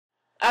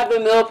I've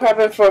been meal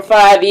prepping for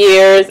 5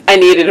 years. I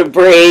needed a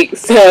break,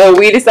 so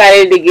we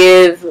decided to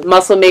give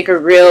Muscle Maker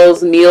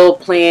Grill's meal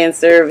plan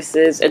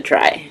services a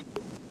try.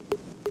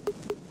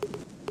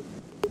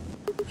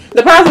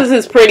 The process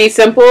is pretty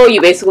simple. You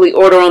basically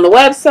order on the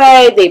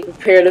website, they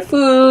prepare the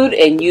food,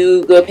 and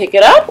you go pick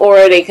it up,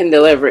 or they can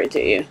deliver it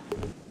to you.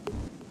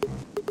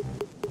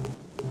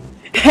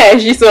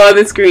 As you saw in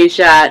the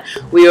screenshot,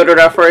 we ordered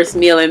our first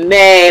meal in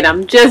May, and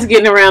I'm just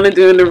getting around to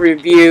doing the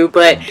review,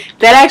 but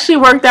that actually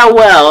worked out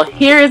well.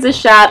 Here is a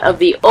shot of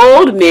the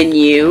old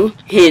menu,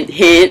 hint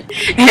hint,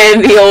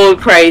 and the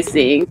old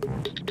pricing.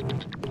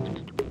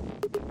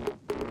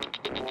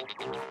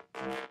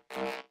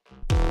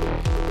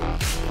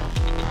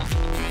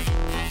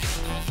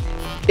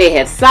 They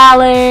have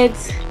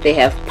salads, they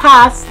have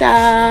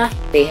pasta,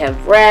 they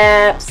have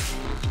wraps,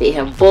 they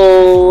have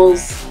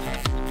bowls.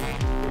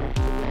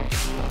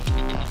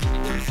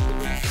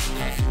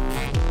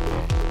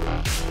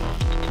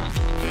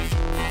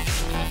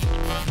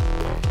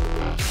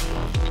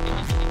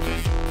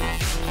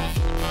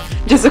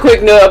 Just a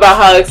quick note about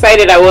how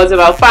excited I was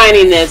about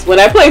finding this. When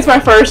I placed my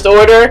first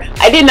order,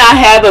 I did not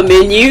have a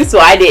menu, so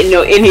I didn't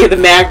know any of the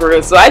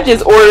macros. So I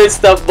just ordered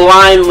stuff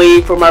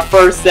blindly for my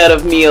first set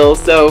of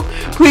meals. So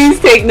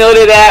please take note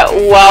of that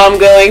while I'm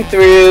going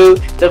through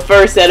the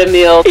first set of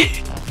meals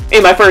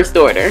in my first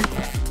order.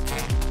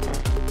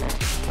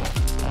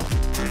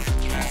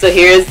 So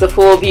here's the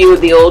full view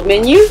of the old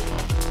menu.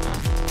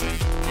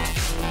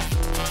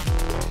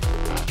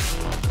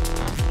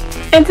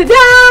 And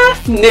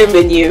ta-da! New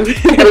menu.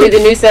 I believe the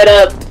new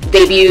setup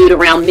debuted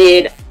around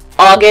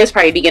mid-August,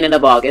 probably beginning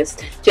of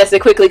August. Just to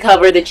quickly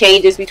cover the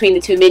changes between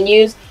the two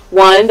menus.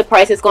 1, the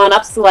price has gone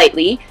up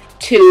slightly.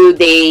 2,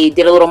 they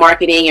did a little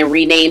marketing and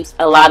renamed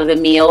a lot of the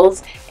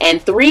meals. And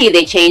 3,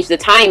 they changed the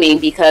timing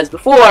because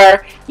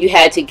before you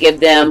had to give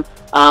them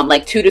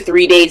like 2 to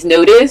 3 days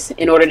notice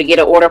in order to get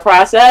an order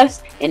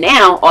processed. And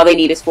now all they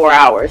need is 4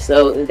 hours.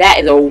 So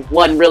that is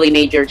one really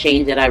major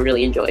change that I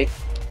really enjoy.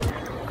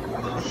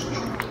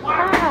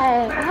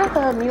 Hi, I have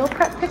a meal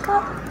prep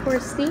pickup for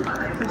Steve.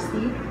 For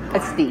Steve?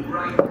 It's Steve.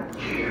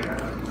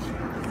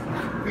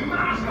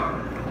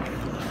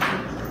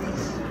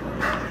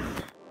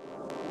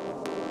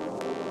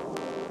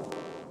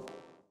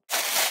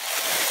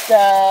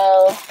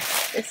 So,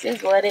 this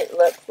is what it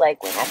looks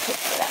like when I pick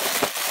it up.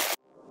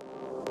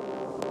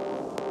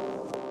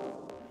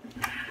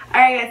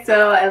 Alright,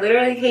 so I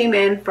literally came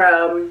in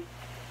from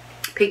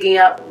picking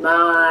up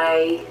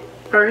my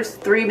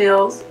first 3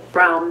 meals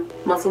from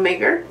Muscle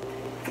Maker,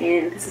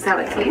 and this is how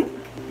it came.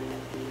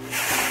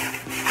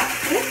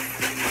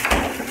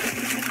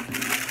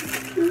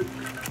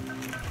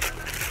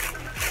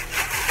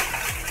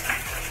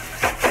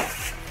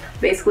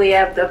 Basically, I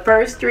have the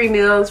first 3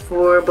 meals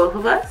for both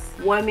of us.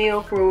 1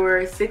 meal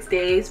for 6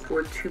 days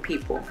for 2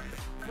 people.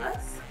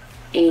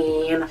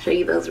 And I'll show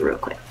you those real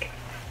quick.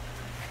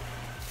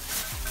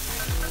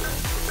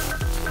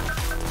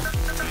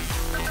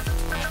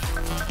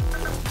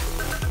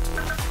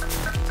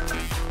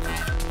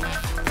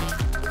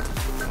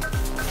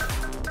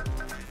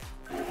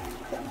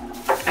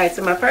 Alright,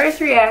 so my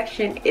first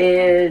reaction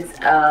is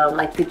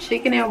like the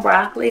chicken and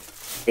broccoli.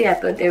 I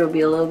thought there would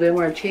be a little bit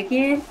more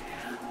chicken.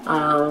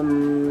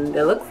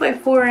 It looks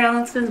like 4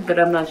 ounces, but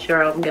I'm not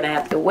sure. I'm gonna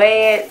have to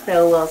weigh it,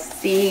 so we'll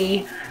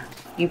see.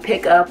 You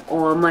pick up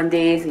on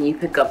Mondays and you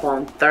pick up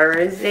on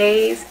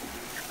Thursdays,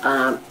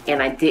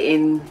 and I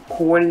didn't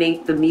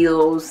coordinate the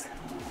meals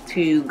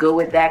to go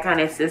with that kind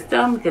of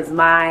system because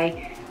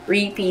my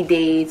refeed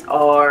days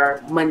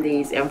are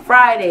Mondays and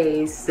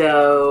Fridays.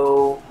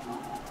 So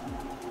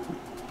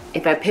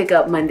if I pick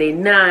up Monday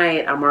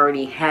night, I'm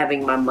already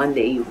having my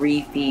Monday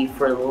refeed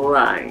for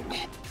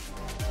lunch.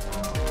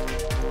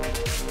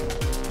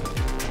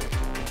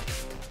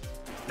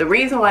 The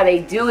reason why they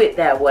do it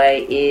that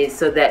way is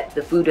so that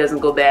the food doesn't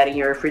go bad in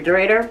your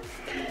refrigerator.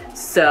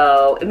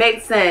 So it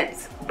makes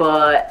sense,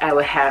 but I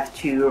would have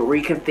to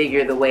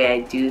reconfigure the way I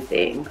do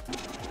things.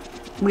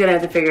 I'm gonna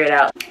have to figure it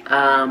out.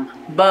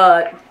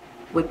 But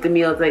with the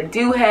meals I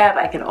do have,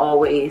 I can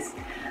always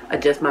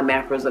adjust my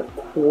macros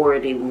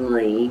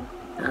accordingly.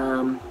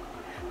 So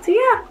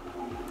yeah,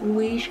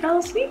 we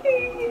shall see.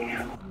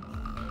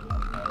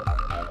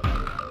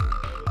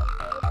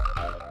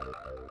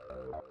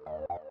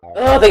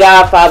 Oh, the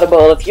Godfather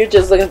Bowl. If you're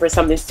just looking for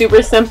something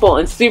super simple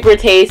and super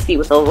tasty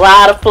with a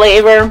lot of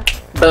flavor,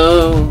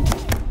 boom.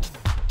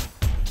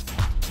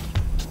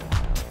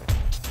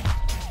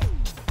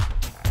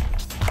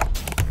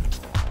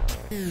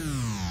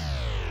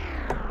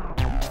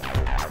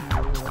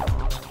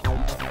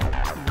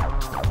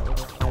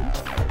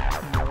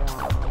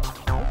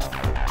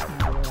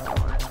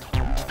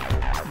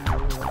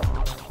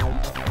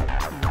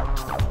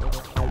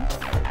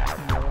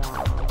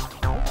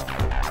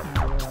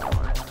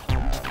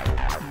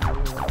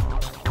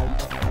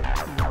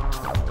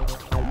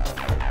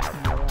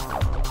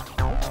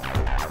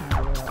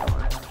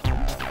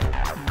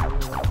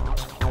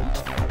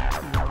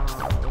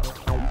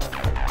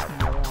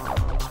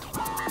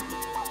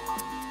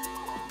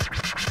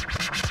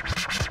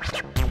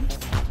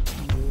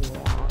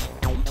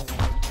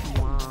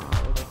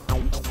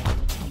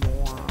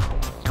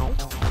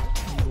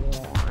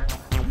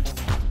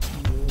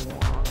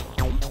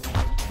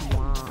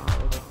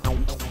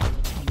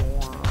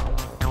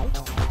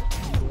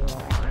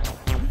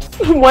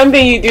 One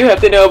thing you do have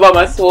to know about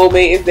my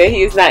soulmate is that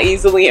he is not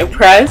easily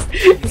impressed.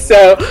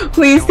 So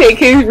please take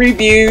his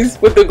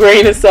reviews with a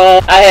grain of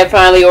salt. I had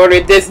finally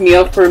ordered this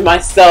meal for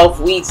myself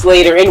weeks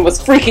later and it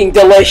was freaking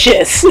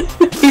delicious.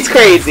 He's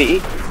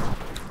crazy.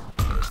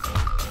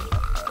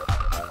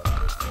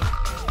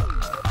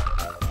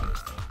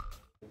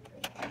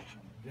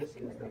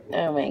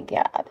 Oh my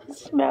god, it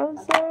smells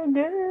so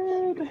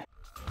good.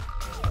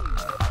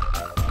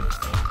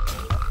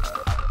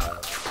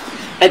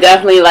 I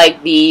definitely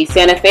like the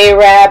Santa Fe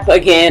wrap.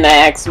 Again, I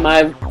asked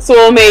my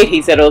soulmate,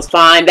 he said it was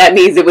fine. That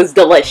means it was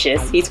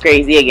delicious. He's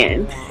crazy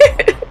again.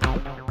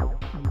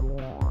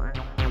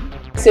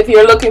 So if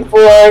you're looking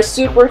for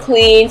super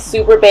clean,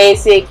 super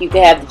basic, you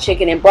can have the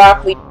chicken and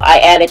broccoli. I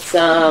added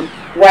some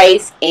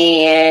rice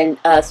and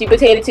sweet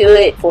potato to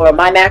it for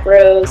my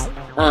macros.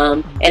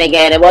 And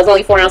again, it was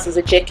only 4 ounces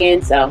of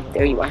chicken, so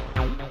there you are.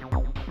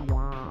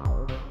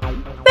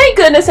 Thank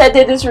goodness I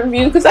did this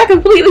review because I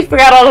completely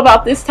forgot all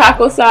about this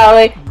taco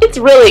salad. It's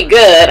really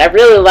good. I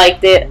really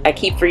liked it. I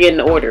keep forgetting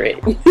to order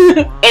it.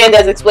 And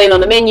as explained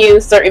on the menu,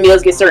 certain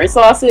meals get certain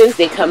sauces.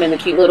 They come in the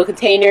cute little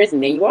containers,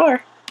 and there you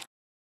are.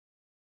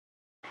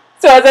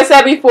 So as I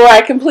said before,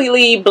 I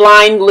completely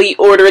blindly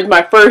ordered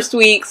my first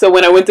week. So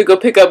when I went to go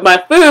pick up my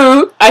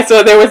food, I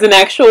saw there was an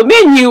actual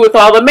menu with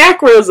all the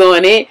macros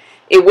on it.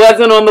 It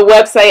wasn't on the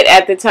website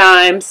at the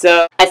time,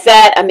 so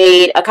I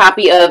made a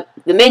copy of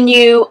the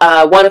menu,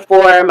 one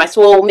for my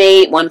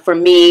soulmate, one for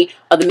me,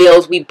 of the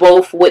meals we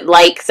both would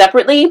like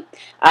separately.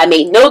 I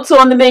made notes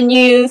on the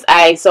menus.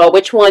 I saw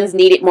which ones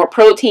needed more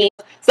protein,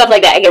 stuff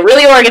like that. I get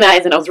really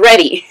organized and I was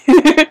ready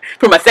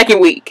for my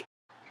second week.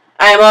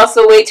 I am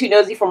also way too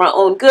nosy for my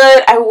own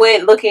good. I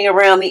went looking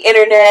around the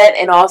internet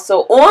and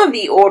also on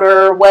the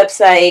order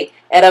website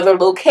at other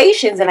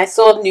locations, and I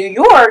saw New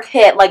York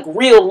had like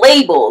real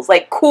labels,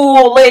 like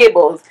cool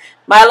labels.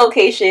 My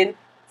location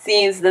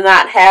seems to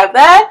not have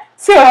that.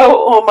 So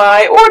on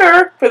my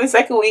order for the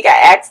second week, I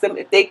asked them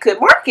if they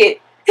could mark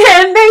it,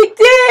 and they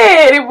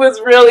did. It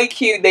was really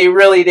cute. They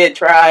really did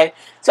try.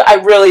 So I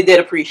really did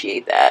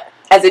appreciate that.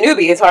 As a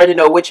newbie, it's hard to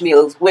know which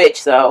meal is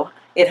which, so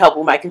it helped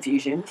with my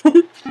confusion.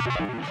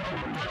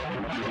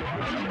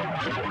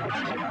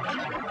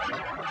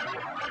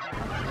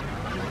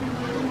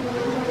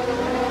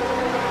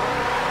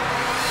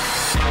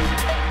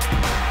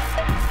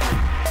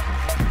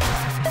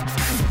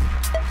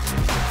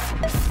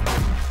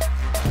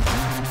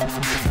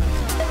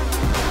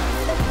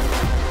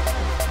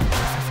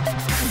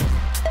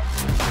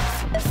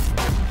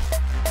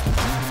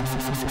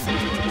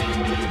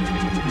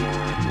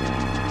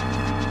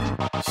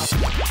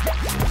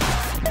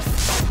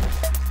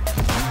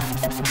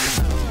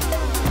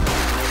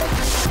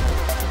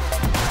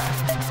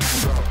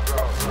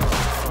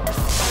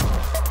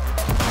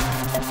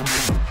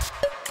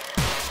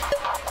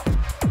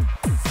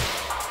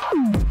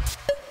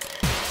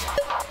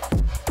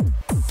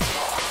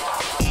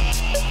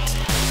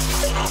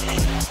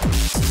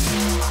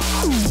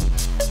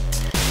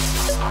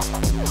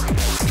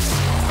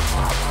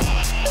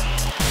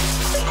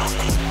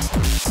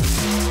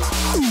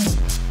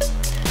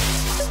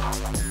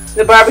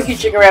 The barbecue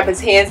chicken wrap is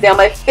hands down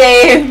my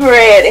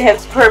favorite. It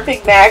has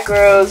perfect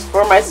macros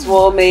for my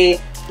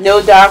soulmate.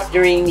 No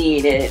doctoring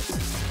needed.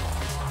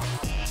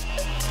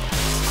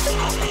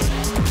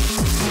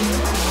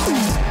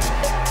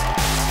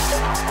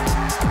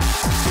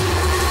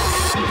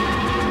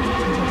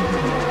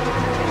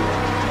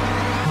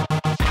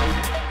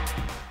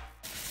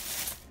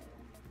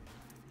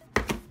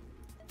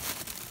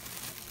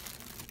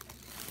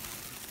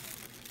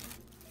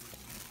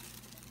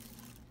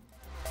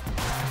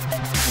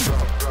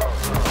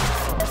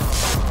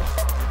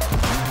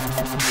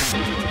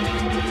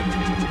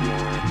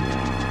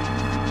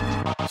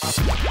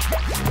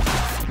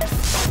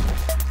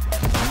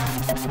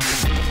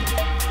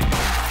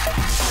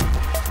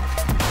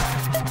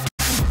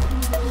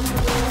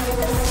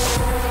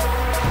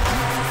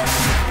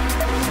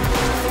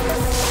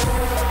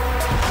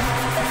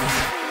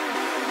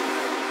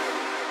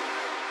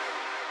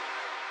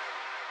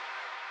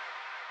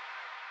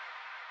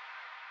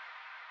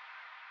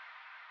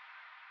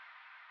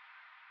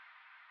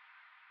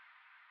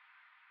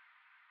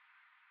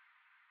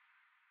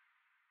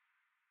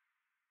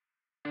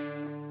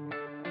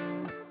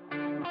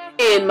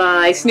 In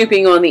my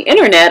snooping on the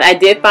internet, I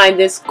did find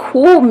this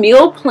cool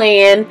meal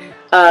plan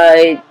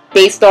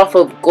based off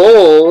of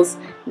goals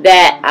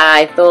that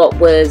I thought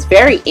was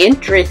very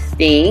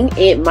interesting.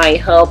 It might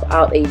help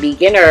out a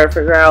beginner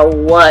figure out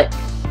what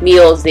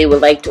meals they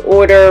would like to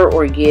order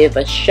or give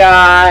a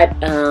shot.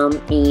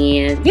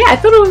 And yeah, I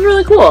thought it was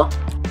really cool.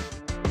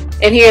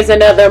 And here's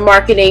another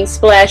marketing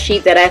splash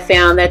sheet that I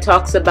found that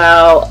talks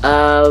about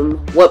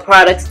what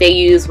products they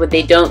use, what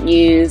they don't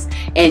use.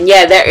 And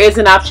yeah, there is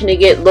an option to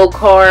get low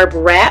carb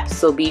wraps,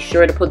 so be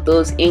sure to put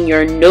those in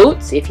your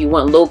notes if you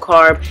want low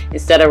carb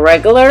instead of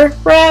regular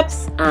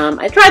wraps.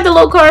 I tried the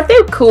low carb,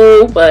 they're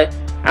cool, but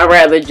I'd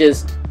rather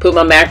just put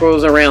my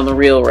macros around the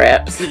real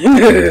wraps.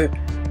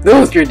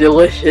 Those are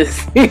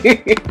delicious.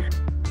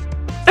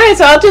 Alright,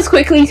 so I'll just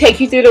quickly take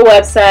you through the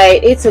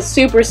website. It's a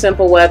super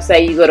simple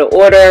website. You go to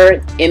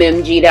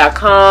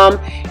ordermmg.com,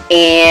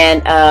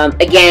 and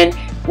again,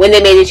 when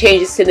they made the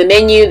changes to the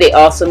menu, they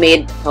also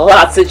made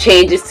lots of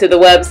changes to the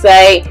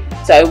website.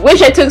 So I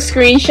wish I took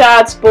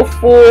screenshots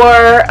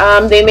before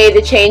they made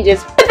the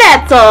changes, but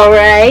that's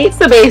alright.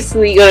 So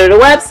basically, you go to the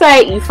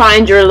website, you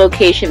find your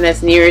location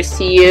that's nearest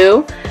to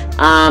you.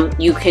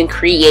 You can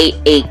create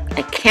an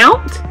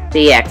account.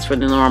 They ask for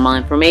the normal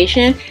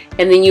information,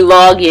 and then you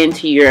log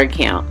into your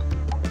account.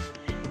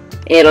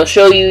 It'll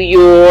show you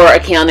your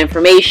account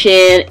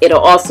information. It'll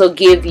also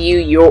give you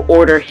your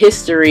order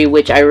history,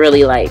 which I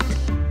really liked.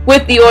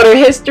 With the order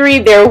history,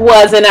 there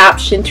was an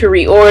option to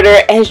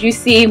reorder. As you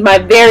see, my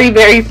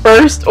very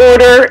first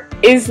order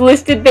is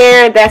listed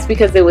there. That's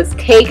because it was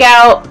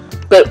takeout.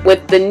 But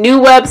with the new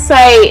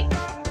website,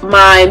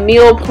 my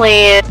meal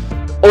plan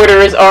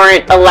orders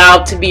aren't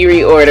allowed to be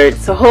reordered.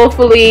 So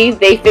hopefully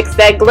they fix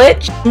that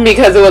glitch,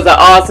 because it was an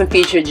awesome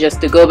feature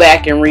just to go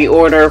back and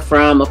reorder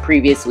from a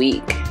previous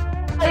week.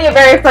 Your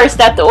very first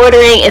step to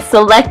ordering is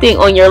selecting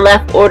on your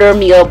left order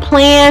meal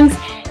plans,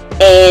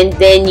 and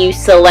then you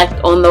select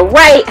on the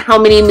right how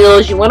many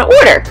meals you want to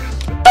order.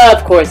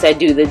 Of course, I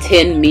do the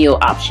 10 meal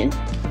option.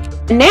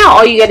 Now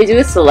all you got to do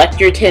is select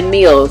your 10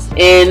 meals.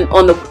 And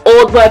on the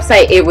old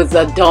website, it was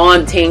a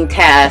daunting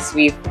task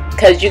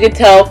because you could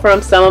tell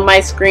from some of my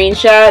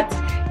screenshots,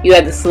 you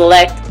had to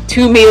select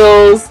 2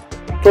 meals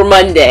for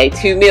Monday,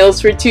 2 meals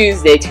for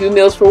Tuesday, 2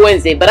 meals for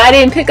Wednesday. But I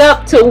didn't pick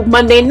up till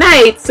Monday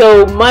night,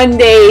 so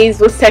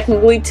Mondays was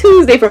technically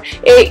Tuesday.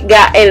 It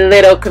got a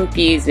little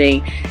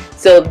confusing.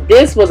 So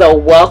this was a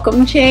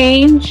welcome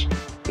change.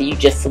 You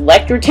just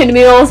select your 10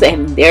 meals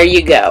and there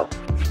you go.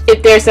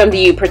 If there's something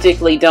you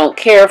particularly don't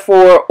care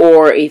for,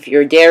 or if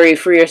you're dairy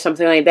free or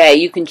something like that,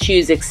 you can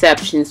choose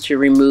exceptions to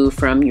remove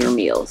from your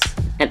meals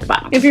at the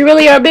bottom. If you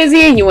really are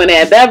busy and you want to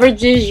add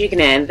beverages, you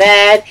can add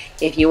that.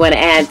 If you want to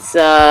add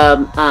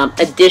some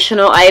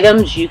additional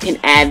items, you can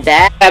add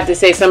that. I have to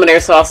say, some of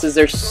their sauces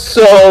are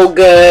so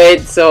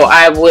good, so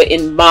I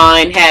wouldn't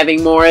mind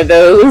having more of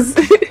those.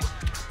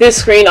 This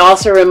screen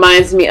also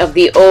reminds me of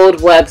the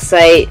old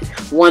website.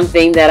 One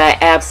thing that I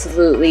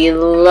absolutely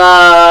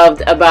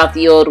loved about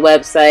the old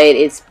website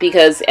is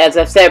because, as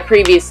I've said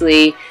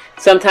previously,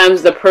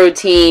 sometimes the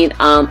protein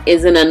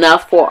isn't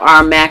enough for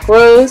our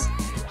macros.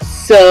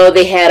 So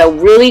they had a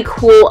really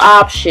cool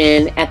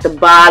option at the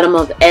bottom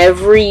of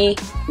every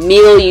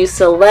meal you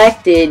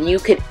selected. You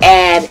could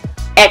add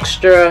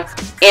extra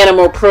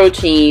animal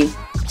protein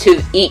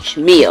to each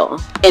meal,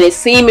 and it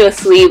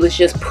seamlessly was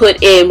just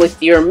put in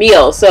with your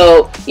meal.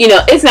 So, you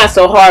know, it's not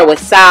so hard with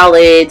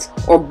salads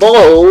or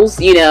bowls.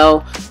 You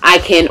know, I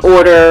can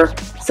order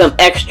some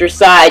extra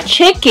side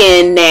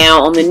chicken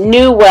now on the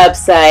new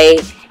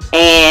website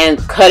and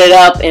cut it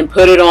up and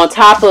put it on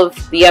top of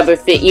the other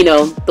thing, you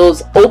know,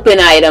 those open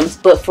items.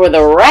 But for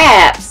the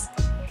wraps,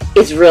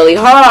 it's really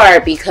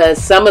hard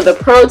because some of the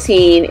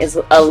protein is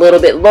a little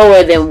bit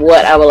lower than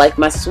what I would like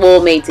my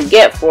swole mate to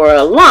get for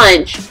a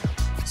lunch.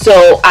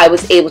 So I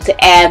was able to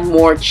add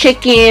more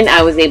chicken,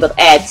 I was able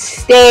to add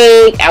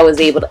steak, I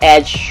was able to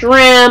add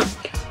shrimp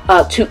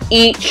to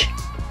each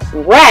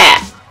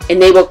wrap,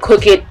 and they will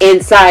cook it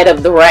inside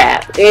of the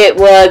wrap. It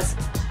was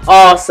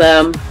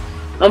awesome.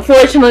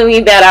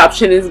 Unfortunately, that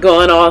option is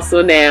gone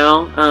also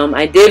now.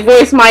 I did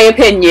voice my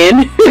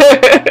opinion.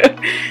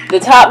 The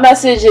top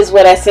message is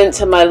what I sent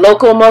to my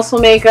local muscle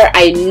maker.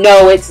 I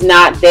know it's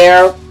not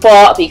their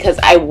fault because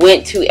I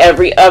went to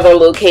every other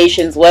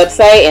location's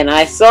website and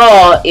I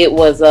saw it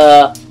was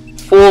a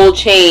full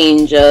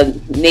change, a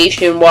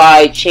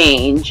nationwide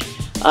change.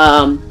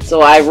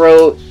 So I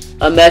wrote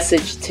a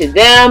message to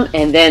them,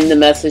 and then the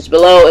message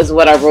below is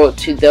what I wrote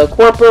to the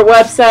corporate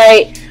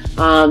website.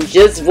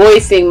 Just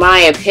voicing my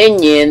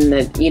opinion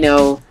that, you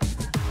know,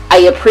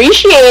 I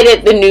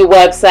appreciated the new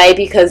website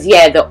because,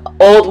 yeah, the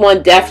old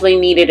one definitely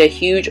needed a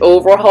huge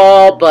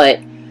overhaul, but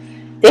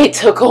they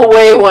took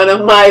away one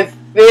of my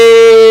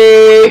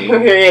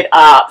favorite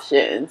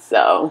options,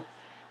 so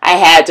I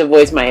had to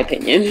voice my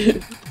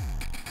opinion.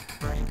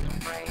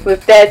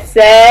 With that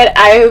said,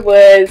 I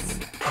was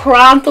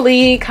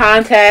promptly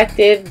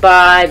contacted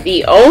by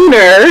the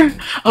owner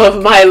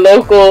of my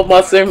local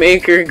Muscle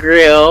Maker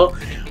Grill,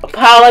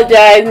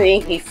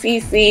 apologizing. He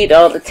CC'd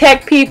all the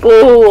tech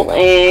people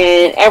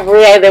and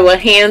everybody that would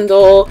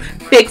handle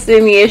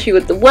fixing the issue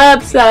with the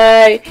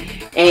website,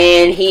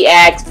 and he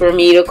asked for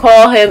me to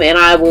call him and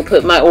I will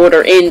put my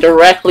order in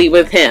directly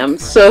with him.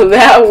 So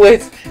that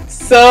was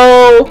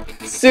so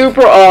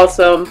super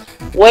awesome,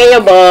 way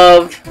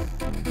above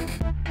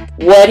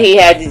what he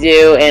had to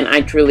do, and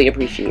I truly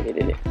appreciated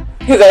it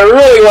because I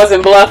really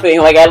wasn't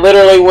bluffing. Like, I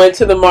literally went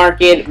to the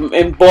market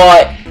and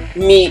bought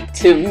meat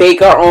to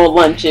make our own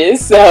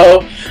lunches.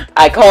 So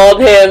I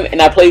called him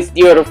and I placed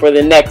the order for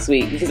the next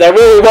week because I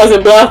really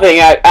wasn't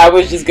bluffing. I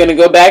was just gonna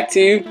go back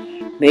to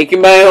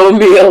making my own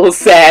meals,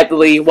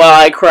 sadly, while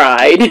I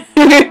cried.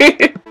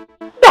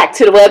 Back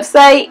to the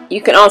website,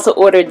 you can also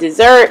order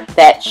dessert.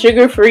 That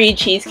sugar-free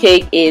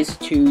cheesecake is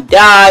to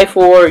die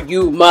for.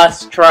 You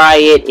must try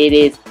it. It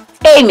is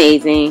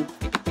amazing.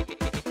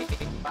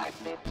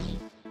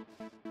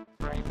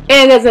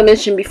 And as I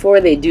mentioned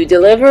before, they do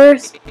deliver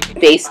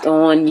based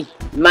on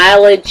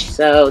mileage,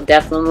 so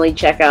definitely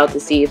check out to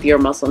see if your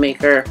Muscle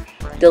Maker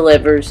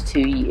delivers to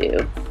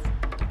you.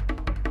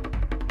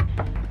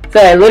 So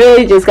I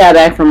literally just got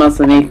back from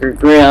Muscle Maker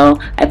Grill.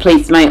 I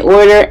placed my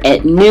order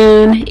at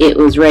noon. It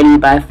was ready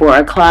by 4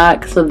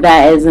 o'clock. So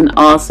that is an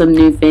awesome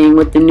new thing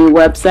with the new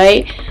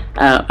website.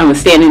 I was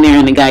standing there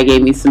and the guy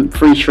gave me some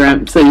free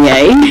shrimp, so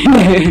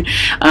yay.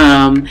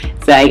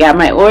 So I got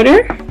my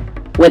order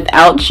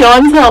without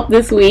Sean's help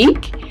this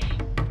week.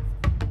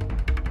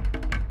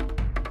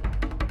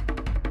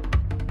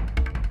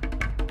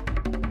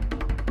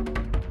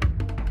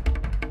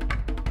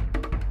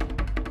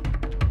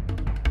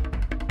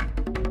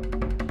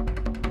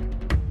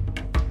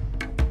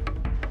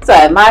 So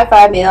I have my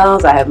 5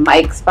 meals, I have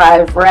Mike's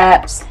 5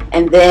 wraps,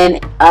 and then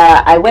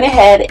I went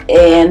ahead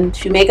and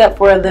to make up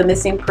for the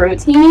missing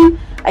protein,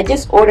 I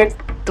just ordered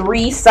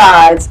 3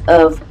 sides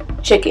of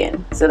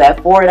chicken. So that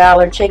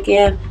 $4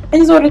 chicken, I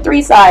just ordered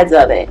 3 sides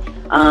of it.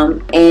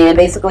 And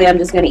basically I'm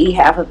just going to eat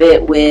half of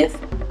it with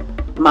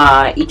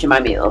each of my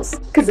meals,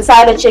 because the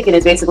side of chicken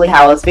is basically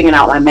how I was figuring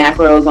out my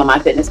macros on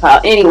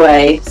MyFitnessPal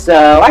anyway,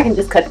 so I can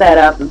just cut that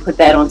up and put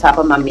that on top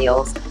of my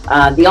meals.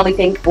 The only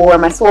thing for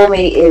my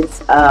soulmate is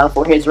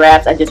for his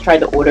wraps, I just tried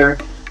to order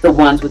the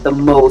ones with the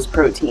most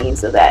protein,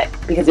 so that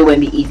because it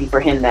wouldn't be easy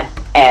for him to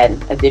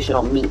add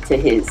additional meat to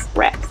his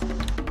wraps.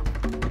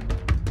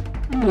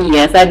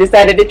 Yes, I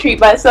decided to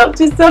treat myself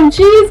to some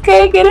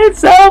cheesecake, and it's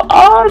so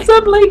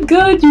awesomely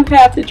good. You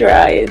have to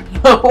try it.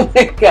 Oh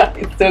my god,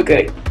 it's so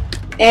good.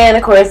 And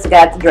of course I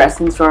got the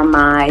dressings for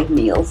my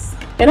meals.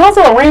 And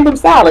also a random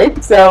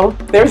salad, so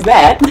there's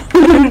that.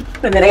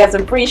 And then I got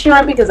some free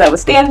shrimp because I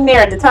was standing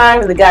there at the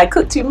time and the guy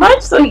cooked too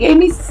much, so he gave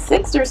me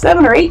 6 or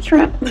 7 or 8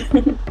 shrimp.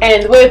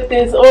 And with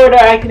this order,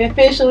 I can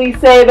officially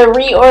say the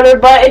reorder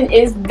button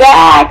is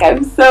back.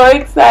 I'm so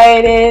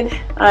excited.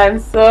 I'm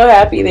so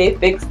happy they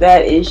fixed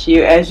that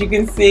issue. As you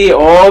can see,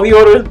 all the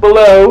orders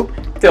below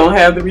don't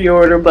have the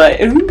reorder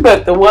button,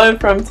 but the one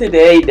from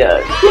today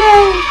does.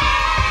 Yay!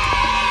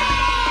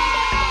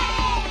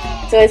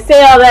 So I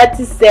say all that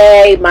to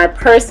say my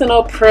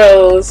personal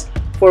pros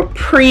for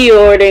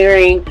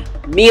pre-ordering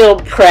meal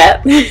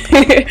prep.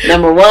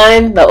 Number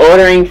 1, the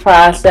ordering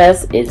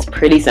process is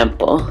pretty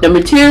simple.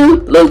 Number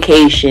 2,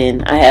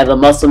 location. I have a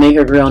Muscle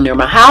Maker Grill near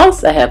my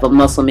house. I have a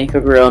Muscle Maker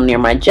Grill near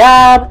my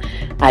job.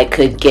 I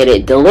could get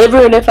it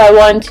delivered if I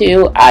want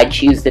to. I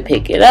choose to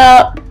pick it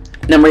up.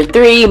 Number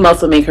 3,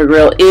 Muscle Maker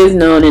Grill is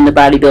known in the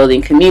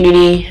bodybuilding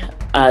community.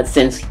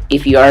 Since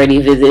if you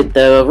already visit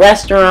the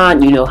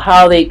restaurant, you know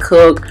how they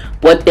cook,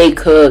 what they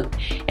cook,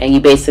 and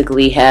you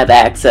basically have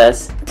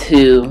access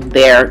to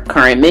their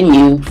current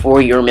menu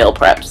for your meal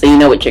prep, so you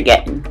know what you're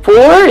getting.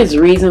 4 is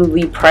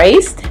reasonably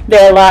priced.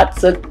 There are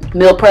lots of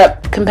meal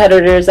prep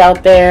competitors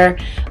out there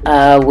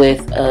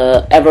with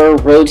ever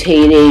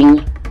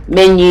rotating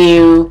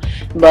menu,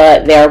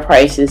 but their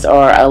prices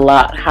are a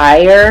lot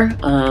higher.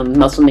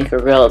 Muscle Maker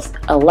Grill is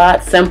a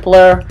lot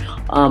simpler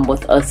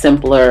with a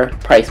simpler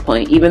price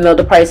point, even though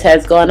the price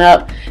has gone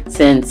up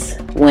since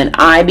when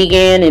I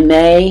began in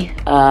May.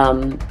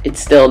 It's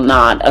still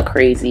not a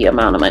crazy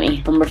amount of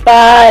money. Number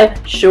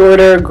 5,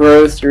 shorter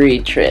grocery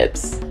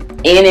trips.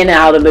 In and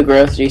out of the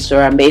grocery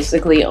store. I'm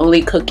basically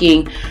only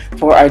cooking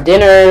for our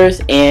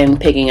dinners and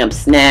picking up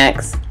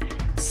snacks.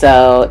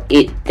 So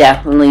it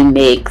definitely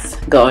makes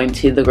going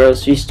to the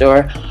grocery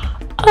store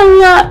a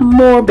lot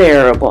more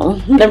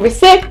bearable. Number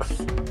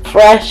 6,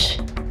 fresh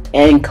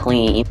and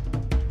clean.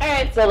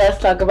 Alright, so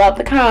let's talk about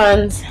the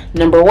cons.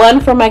 Number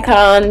 1 for my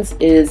cons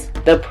is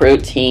the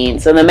protein.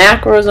 So the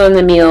macros on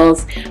the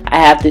meals, I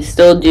have to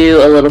still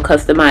do a little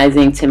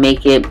customizing to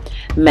make it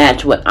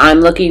match what I'm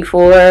looking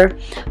for.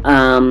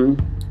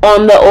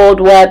 On the old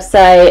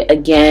website,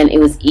 again, it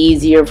was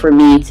easier for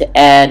me to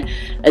add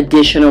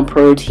additional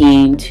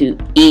protein to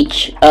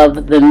each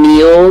of the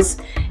meals.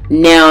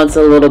 Now it's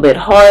a little bit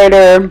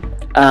harder,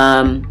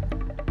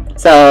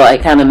 so I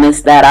kind of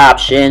missed that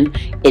option.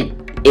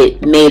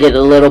 It made it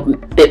a little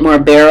bit more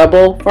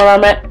bearable for our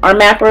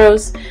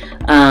macros.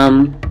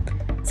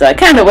 So I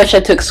kind of wish I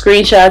took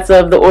screenshots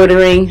of the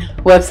ordering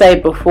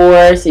website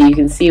before so you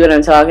can see what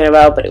I'm talking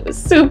about, but it was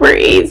super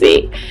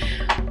easy.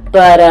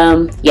 But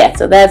yeah,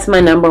 so that's my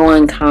number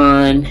 1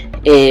 con,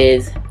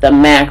 is the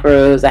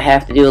macros. I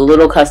have to do a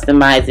little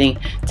customizing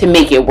to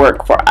make it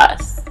work for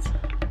us.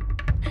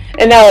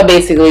 And that would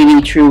basically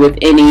be true with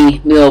any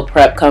meal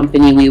prep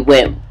company we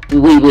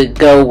would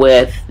go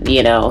with.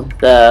 You know,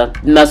 the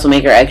Muscle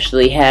Maker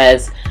actually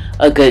has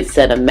a good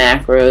set of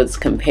macros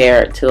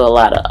compared to a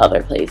lot of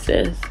other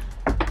places.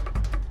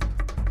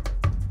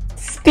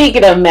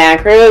 Speaking of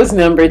macros,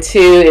 number 2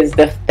 is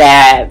the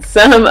fat.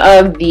 Some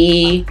of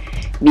the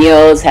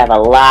meals have a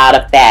lot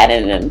of fat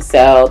in them,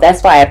 so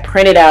that's why I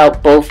printed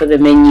out both of the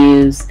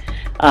menus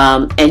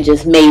and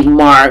just made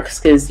marks,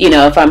 because you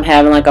know, if I'm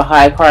having like a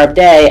high carb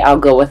day, I'll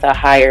go with a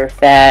higher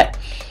fat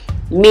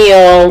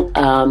meal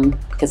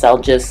because I'll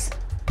just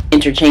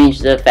interchange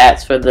the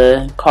fats for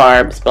the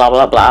carbs, blah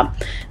blah blah.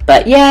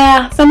 But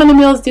yeah, some of the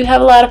meals do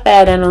have a lot of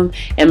fat in them.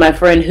 And my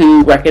friend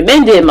who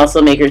recommended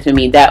Muscle Maker to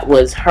me, that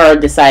was her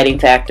deciding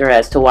factor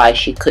as to why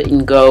she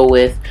couldn't go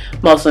with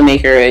Muscle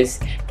Maker, is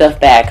the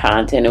fat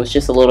content. It was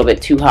just a little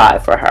bit too high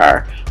for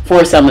her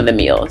for some of the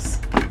meals.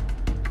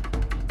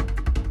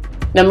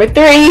 Number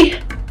 3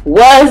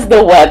 was the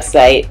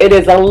website. It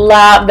is a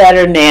lot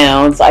better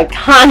now, so I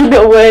kind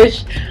of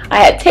wish I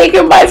had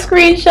taken my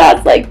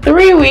screenshots like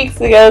 3 weeks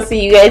ago so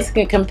you guys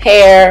can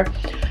compare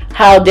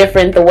how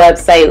different the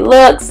website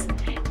looks.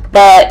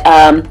 But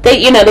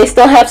they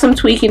still have some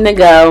tweaking to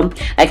go.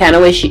 I kind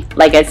of wish,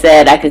 like I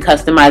said, I could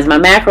customize my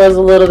macros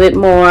a little bit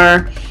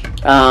more.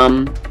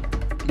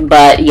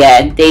 But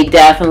yeah, they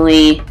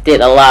definitely did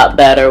a lot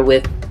better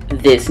with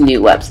this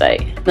new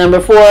website. Number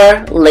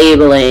 4,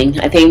 labeling.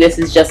 I think this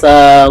is just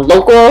a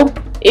local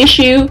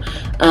issue.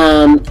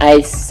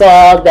 I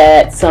saw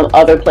that some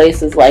other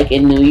places, like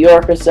in New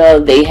York or so,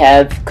 they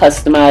have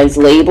customized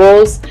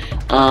labels,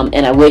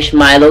 and I wish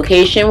my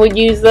location would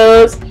use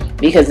those,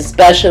 because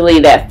especially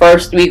that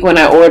first week when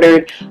I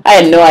ordered, I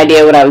had no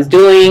idea what I was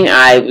doing.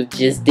 I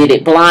just did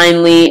it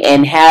blindly,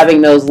 and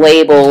having those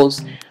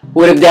labels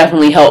would have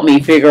definitely helped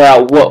me figure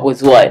out what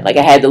was what. Like,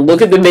 I had to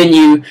look at the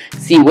menu,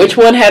 see which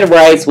one had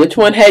rice, which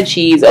one had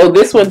cheese. Oh,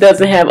 this one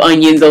doesn't have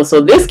onions. Oh, so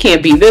this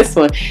can't be this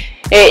one.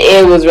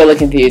 It was really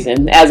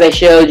confusing. As I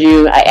showed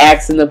you, I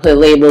asked them to put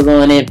labels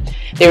on it.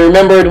 They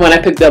remembered when I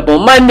picked up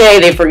on Monday.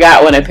 They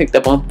forgot when I picked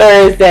up on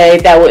Thursday.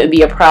 That wouldn't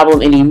be a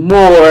problem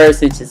anymore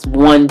since it's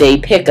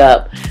one-day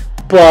pickup.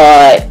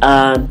 But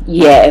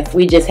yeah, if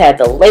we just had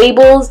the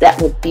labels,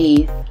 that would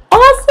be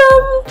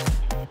awesome.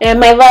 And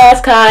my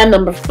last kind,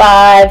 number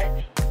 5,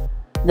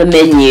 the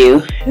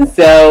menu.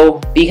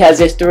 So because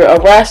it's through a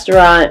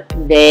restaurant,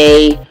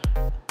 they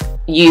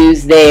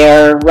use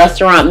their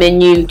restaurant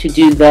menu to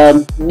do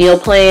the meal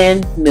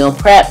plan, meal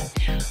prep.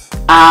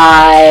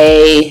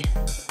 I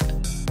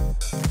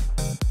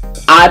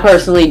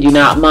personally do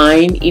not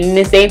mind eating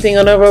the same thing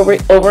over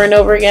and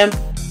over again,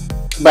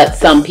 but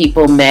some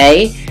people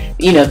may.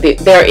 You know,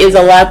 there is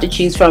a lot to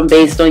choose from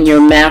based on your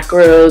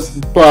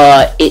macros,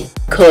 but it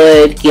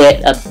could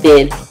get a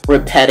bit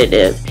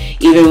repetitive.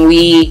 Even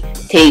we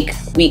take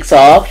weeks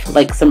off,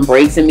 like some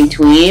breaks in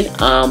between,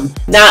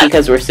 not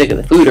because we're sick of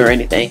the food or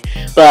anything,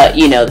 but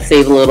you know, to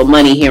save a little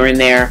money here and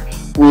there.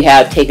 We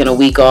have taken a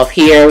week off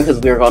here because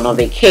we were going on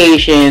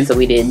vacation, so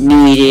we didn't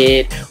need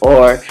it,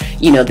 or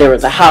you know, there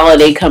was a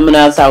holiday coming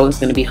up, so I was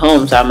going to be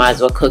home, so I might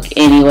as well cook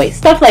anyway,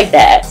 stuff like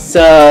that.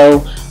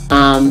 So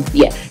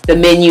yeah, the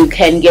menu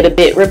can get a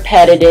bit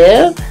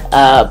repetitive,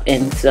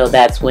 and so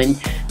that's when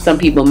some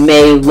people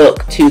may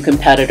look to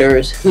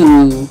competitors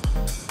who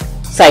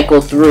cycle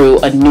through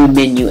a new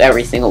menu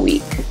every single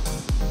week.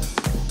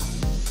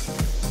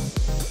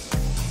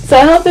 So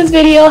I hope this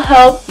video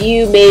helped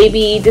you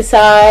maybe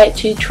decide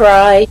to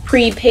try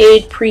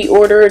prepaid,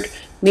 pre-ordered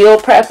meal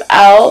prep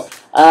out.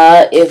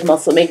 If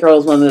Muscle Maker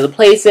is one of the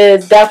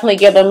places, definitely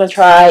give them a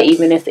try,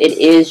 even if it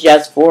is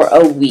just for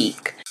a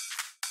week.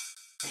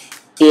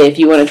 If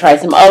you want to try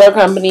some other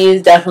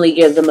companies, definitely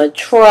give them a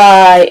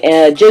try,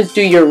 and just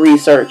do your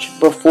research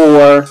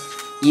before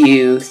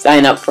you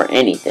sign up for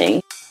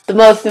anything. The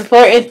most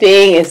important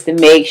thing is to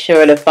make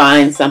sure to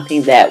find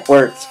something that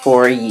works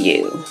for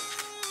you.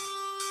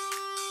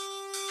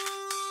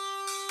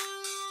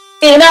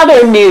 In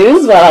other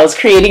news, while I was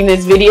creating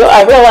this video,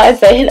 I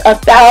realized I hit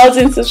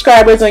 1,000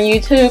 subscribers on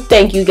YouTube.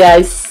 Thank you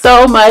guys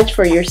so much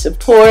for your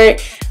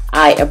support.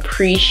 I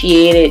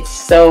appreciate it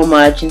so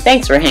much, and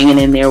thanks for hanging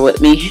in there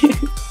with me.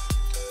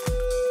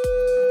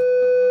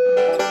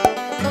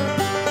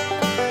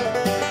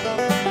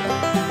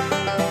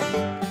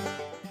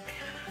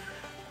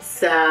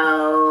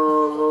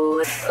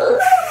 So